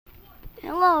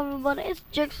Hello everybody, it's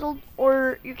Jigsaw,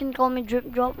 or you can call me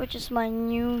Drip Drop, which is my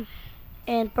new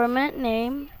and permanent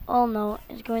name. Oh no,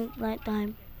 it's going to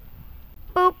nighttime.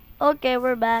 Boop! Okay,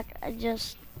 we're back. I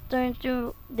just turned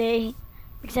to day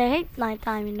because I hate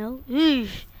nighttime, you know?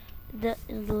 Eesh! That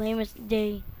is the lamest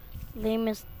day,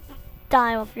 lamest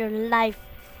time of your life.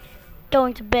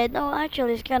 Going to bed. No,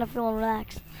 actually, it's kind of feeling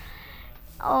relaxed.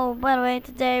 Oh, by the way,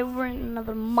 today we're in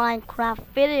another Minecraft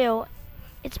video.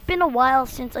 It's been a while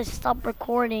since I stopped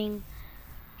recording.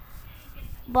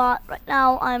 But right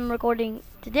now I'm recording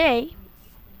today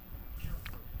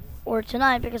or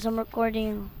tonight because I'm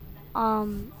recording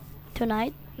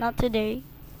tonight, not today,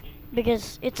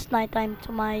 because it's nighttime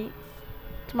to my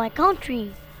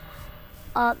country.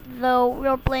 Though we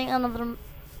are playing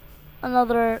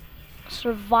another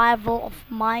survival of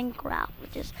Minecraft,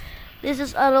 which is this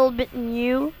is a little bit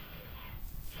new.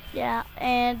 Yeah,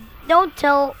 and don't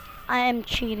tell I am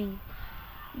cheating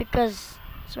because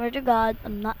swear to God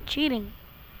I'm not cheating.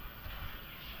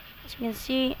 As you can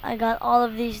see, I got all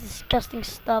of these disgusting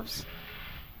stuffs.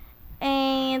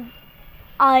 And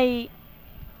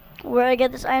where I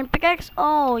get this iron pickaxe?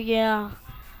 Oh yeah,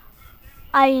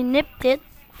 I nipped it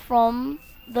from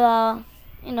the,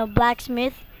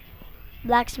 blacksmith's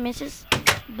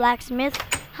blacksmith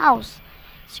house.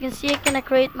 As you can see, I can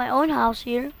create my own house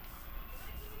here.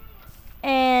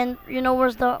 And you know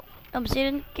where's the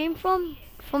obsidian came from?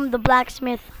 From the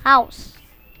blacksmith house.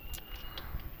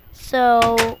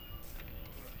 So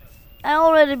I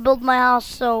already built my house,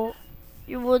 so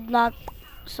you would not,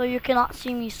 so you cannot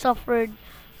see me suffered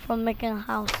from making a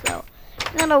house. So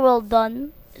it's not a well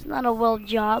done, it's not a well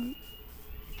job,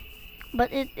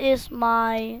 but it is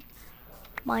my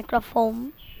Minecraft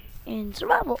home in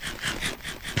survival.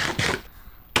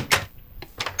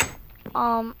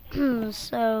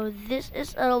 So this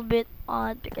is a little bit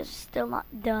odd because it's still not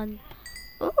done.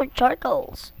 Oh,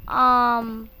 charcoals.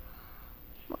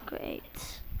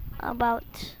 Great.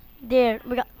 About there,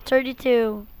 we got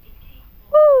 32.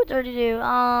 Woo,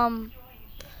 32.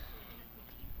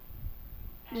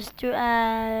 Just to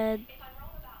add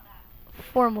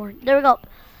 4 more. There we go.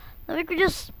 Now we could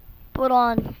just put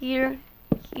on here,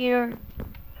 here,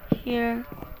 here,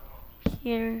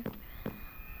 here.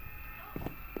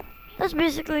 That's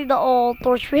basically the all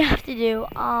torch we have to do.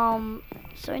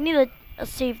 So I need a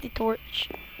safety torch.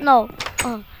 No,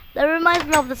 that reminds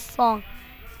me of the song.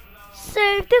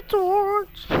 Safety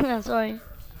torch. Sorry.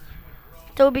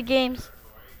 Toby Games.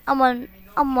 I'm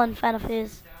one fan of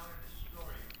his.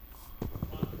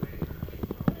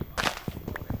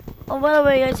 Oh, by the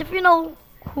way, guys, if you know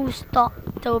who's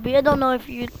Toby, I don't know if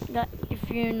you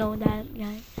know that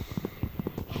guy,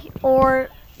 or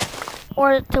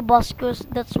Tabascus.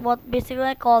 That's what basically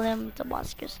I call him,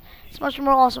 Tabascus. It's much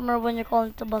more awesomer when you call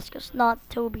him Tabascus, not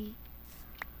Toby.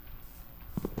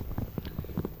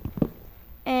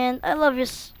 And I love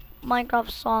his Minecraft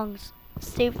songs.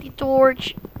 Safety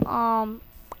torch,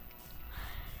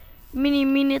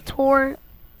 minotaur,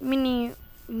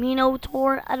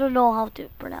 minotaur. I don't know how to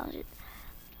pronounce it.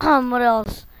 What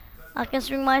else? I can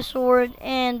swing my sword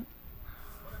and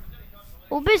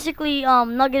well, basically,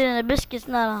 Nugget and a Biscuit's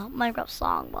not a Minecraft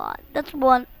song, but that's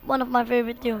one of my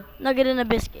favorite too. Nugget and a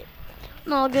Biscuit.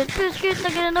 Nugget, biscuit,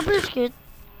 nugget and a biscuit.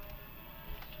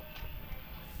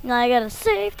 Now I got a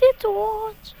safety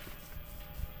torch.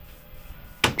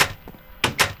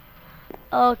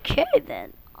 Okay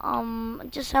then.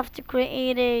 Just have to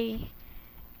create a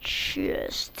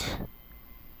chest.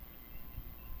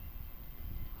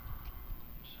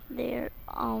 There.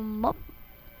 Up.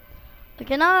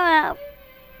 Okay, now I have.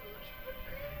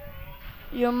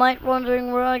 You might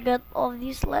wondering where I got all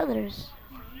these leathers.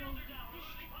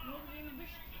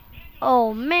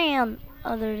 Oh man.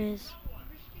 Oh, there it is.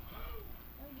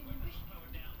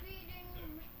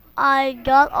 I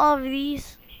got all of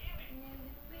these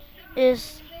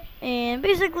and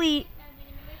basically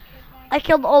I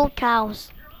killed all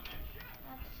cows.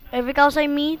 Every cows I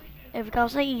meet, every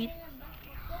cows I eat.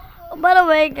 Oh, by the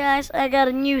way, guys, I got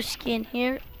a new skin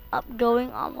here.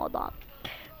 Hold on.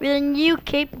 With a new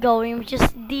cape going, which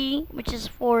is D, which is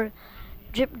for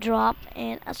drip drop,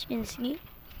 and as you can see,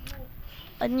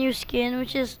 a new skin,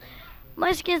 which is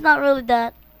my skin's not really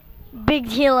that big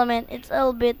deal. I mean, it's a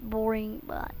little bit boring,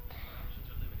 but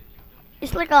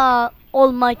it's like a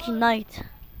almighty knight.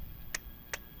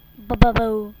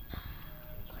 Ba-ba-bo.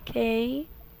 Okay.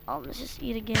 Let's just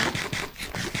eat again.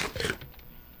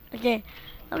 Okay.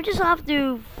 Now we just have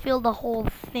to fill the whole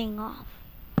thing off.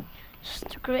 Just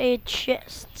to create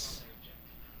chests.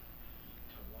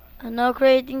 I know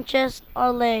creating chests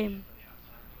are lame.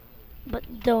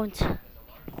 But don't.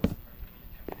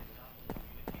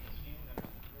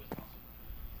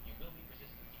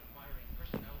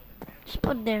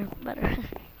 put there better.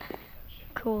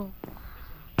 Cool.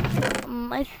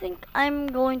 I think I'm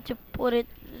going to put it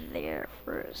there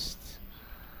first.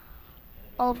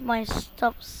 All of my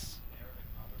stuffs.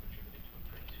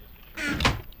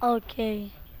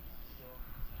 Okay.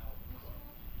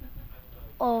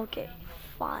 Okay.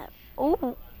 5.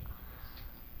 Oh,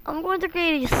 I'm going to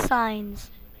create these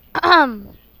signs.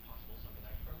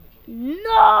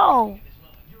 No!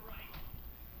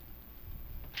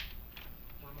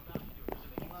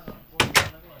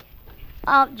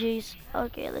 Oh, jeez.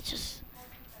 Okay, let's just.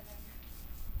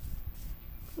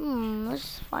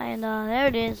 Let's find. There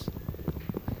it is.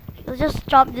 Let's just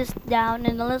chop this down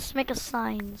and then let's make a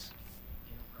signs.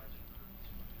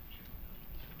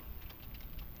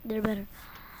 They're better.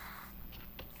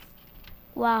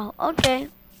 Wow. Okay.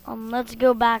 Let's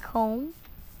go back home.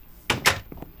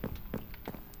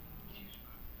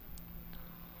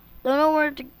 Don't know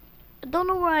where to. Don't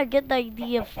know where I get the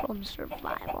idea from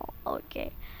survival.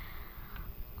 Okay.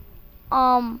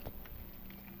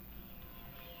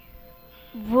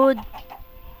 Wood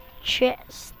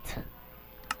chest.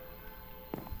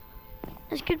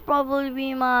 This could probably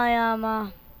be my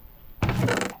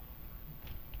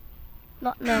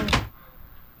not no.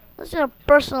 This is a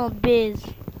personal biz.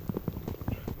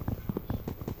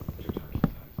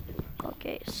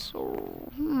 Okay,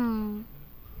 so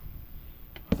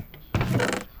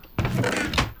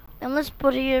and let's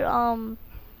put here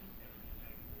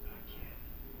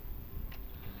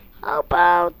how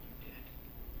about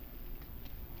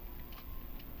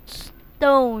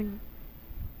stone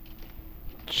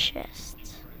chest.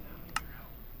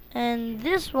 And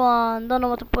this one, don't know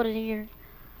what to put in here.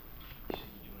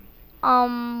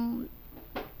 Don't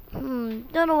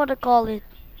know what to call it.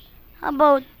 How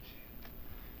about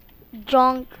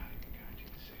junk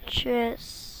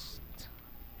chest?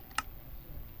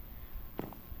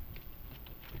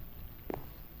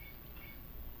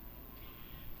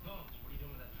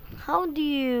 How do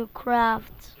you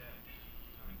craft?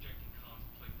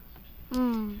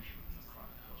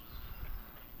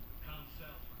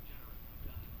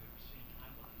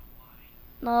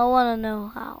 No, I wanna know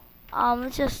how.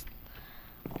 Let's just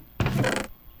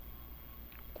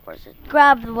where's it?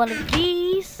 Grab one of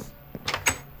these.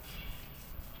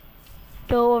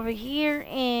 Go over here,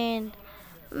 and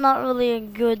I'm not really a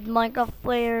good Minecraft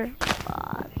player,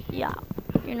 but yeah,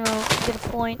 you know, good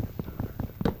point.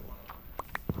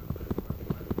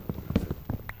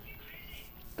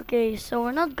 Okay, so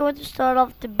we're not going to start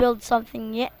off to build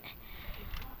something yet,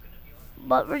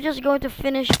 but we're just going to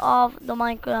finish off the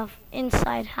Minecraft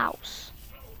inside house.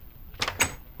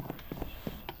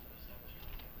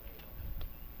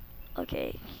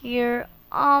 Okay, here,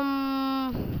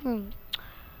 oh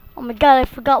my god, I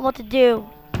forgot what to do.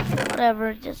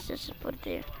 Whatever, just put it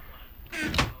there.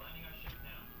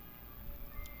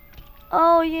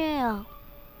 Oh yeah.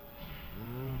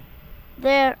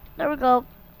 There we go.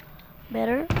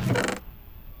 Better.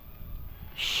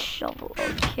 Shovel,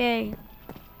 okay.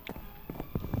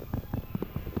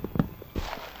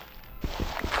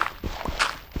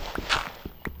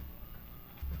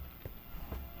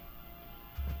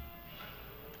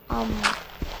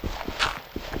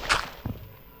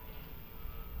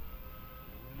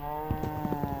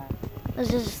 Let's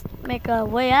just make a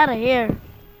way out of here.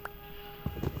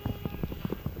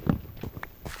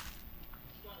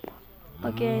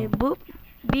 Okay, boop,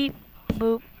 beep,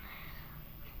 boop.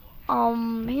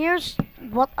 Here's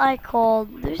what I call.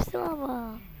 Do we still have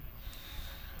a?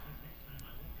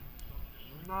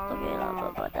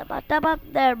 Okay,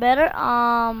 there, better.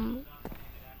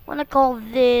 Wanna call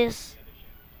this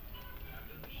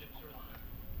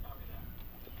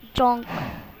junk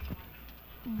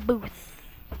booth.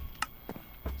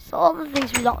 So all the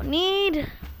things we don't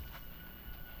need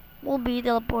will be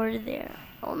teleported there.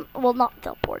 Well, not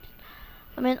teleported.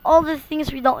 I mean, all the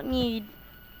things we don't need.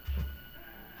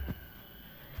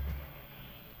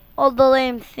 All the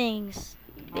lame things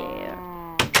there.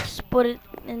 Just put it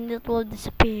and it will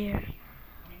disappear.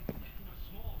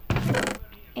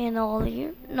 And all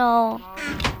here? No.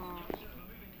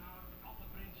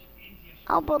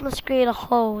 How about let's create a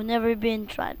hoe? Never been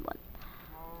tried one.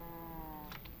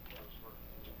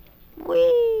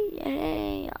 Wee!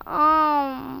 Hey,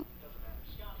 how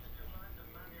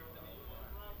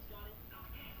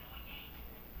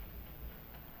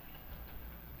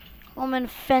many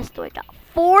fence do I got?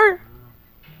 4?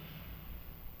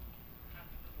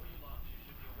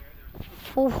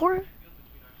 4?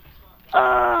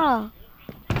 Ah!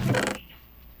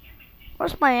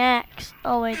 Where's my axe?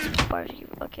 Oh wait, it's part of you.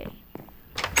 Okay.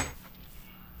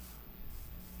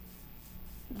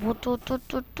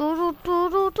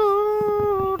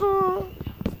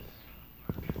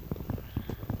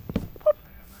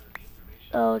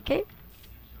 Okay.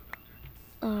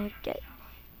 Okay.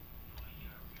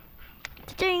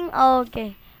 Cha-ching.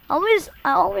 Okay. I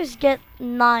always get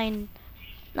nine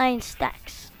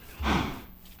stacks.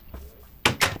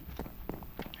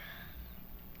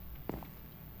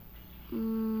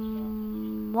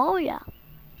 Oh yeah.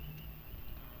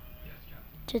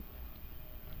 Ch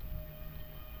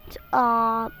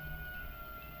uh,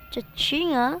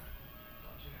 Chachinga.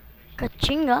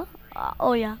 Kachinga.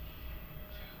 Oh yeah.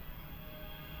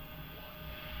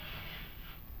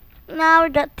 Now we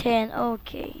got 10.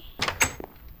 Okay.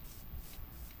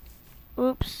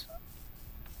 Oops.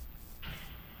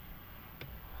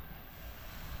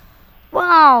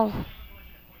 Wow.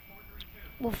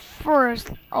 Well,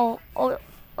 first, okay.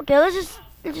 Let's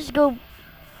just go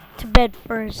to bed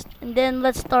first, and then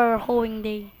let's start our hoeing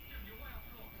day.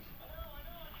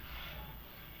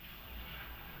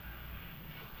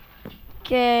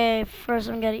 Okay, first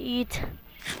I'm gonna eat.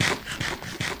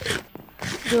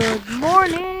 Good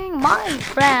morning,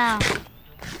 Minecraft.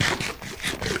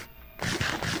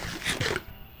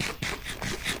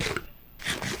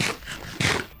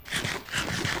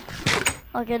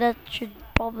 Okay, that should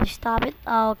probably stop it.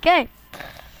 Okay.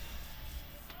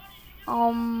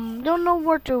 Don't know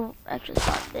where to actually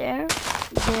start. There,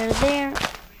 there, there,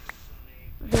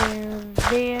 there,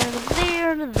 there,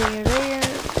 there, there, there,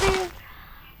 there.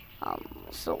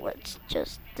 So let's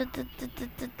just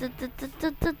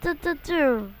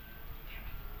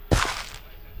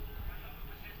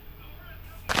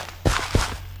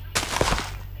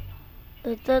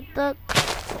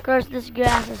curse this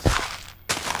grasses.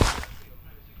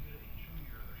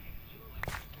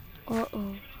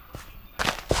 Uh-oh.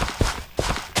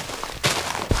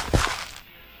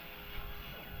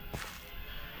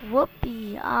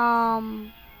 Whoopee.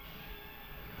 1,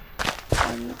 2,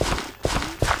 3, 4,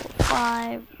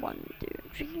 5. 1, 2,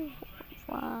 3,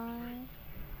 4,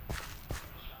 5.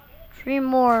 3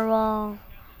 more. Well,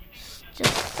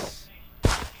 just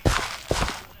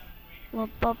whoop,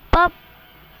 up, up,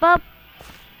 up.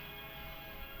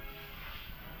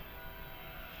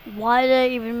 Why did I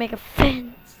even make a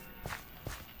fence?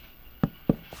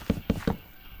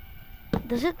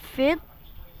 Does it fit?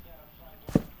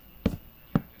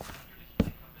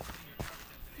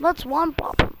 That's one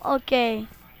problem. Okay.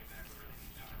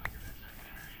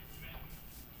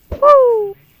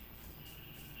 Woo!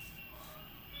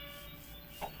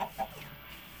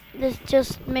 Let's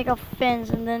just make a fence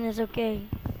and then it's okay.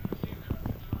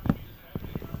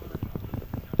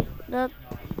 The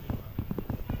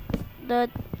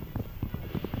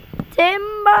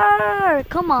timber!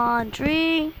 Come on,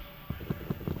 tree.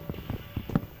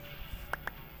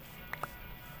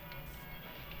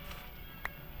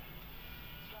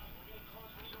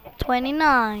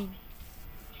 $29.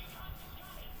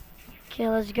 Okay,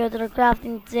 let's go to the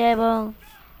crafting table.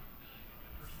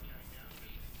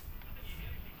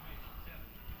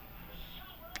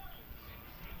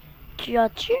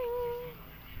 Cha-ching!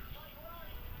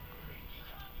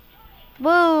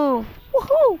 Woo!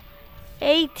 Woohoo!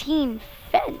 18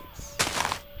 fence.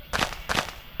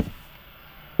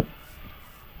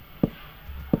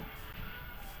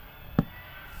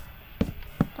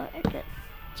 Okay.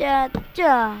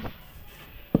 Cha-cha.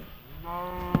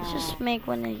 Let's just make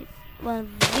one of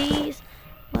these,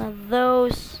 one of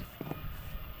those,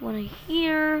 one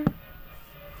here.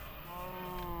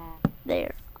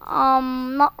 There.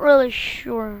 Not really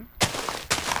sure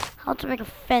how to make a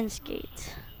fence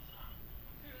gate.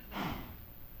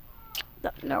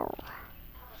 Don't know.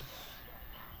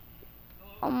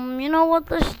 You know what?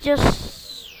 Let's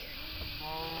just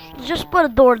put a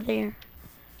door there.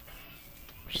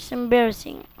 Which is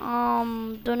embarrassing.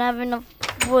 Don't have enough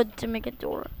wood to make a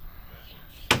door.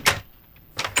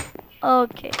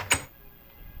 Okay.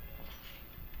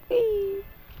 Whee.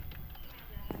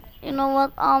 You know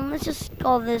what? Let's just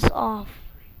call this off.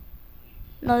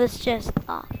 No, this chest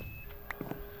off.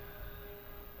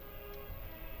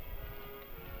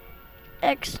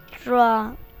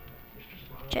 Extra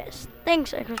chest.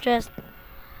 Thanks, extra chest.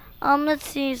 Let's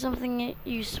see something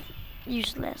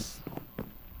useless.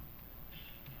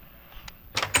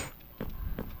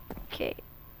 Okay.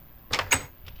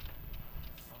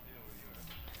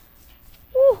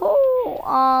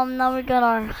 Woohoo! Now we got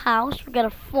our house. We got a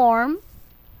farm.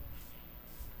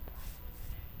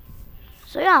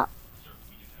 So yeah.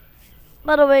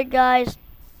 By the way, guys,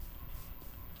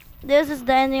 this is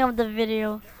the ending of the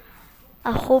video.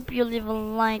 I hope you leave a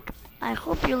like. I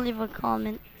hope you leave a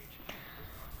comment.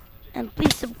 And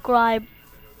please subscribe.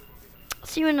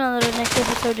 See you in another next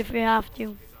episode if you have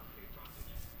to.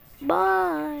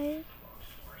 Bye.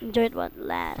 Enjoy it while it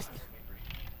lasts.